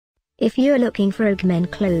If you're looking for men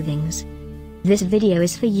clothings, this video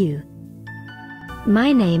is for you.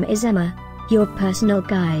 My name is Emma, your personal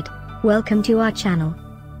guide. Welcome to our channel.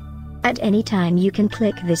 At any time you can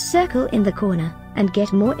click this circle in the corner, and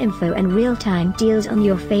get more info and real-time deals on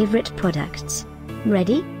your favorite products.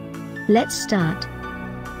 Ready? Let's start.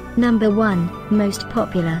 Number 1, Most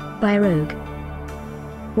Popular, by Rogue.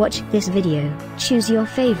 Watch this video, choose your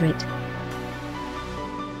favorite.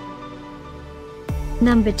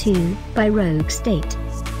 Number 2, by Rogue State.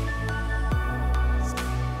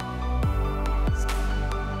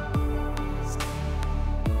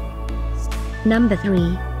 Number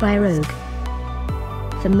 3, by Rogue.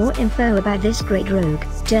 For more info about this great Rogue,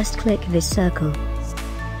 just click this circle.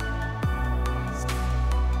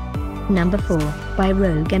 Number 4, by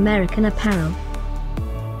Rogue American Apparel.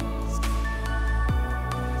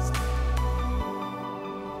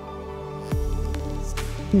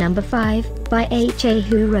 Number 5, by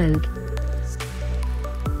HAHoo Rogue.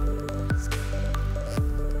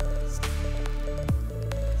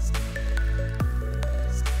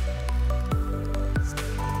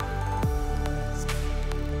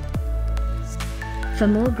 For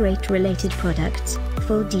more great related products,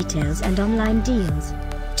 full details and online deals,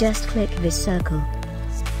 just click this circle.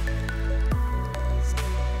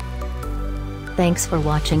 Thanks for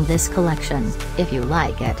watching this collection. If you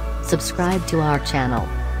like it, subscribe to our channel.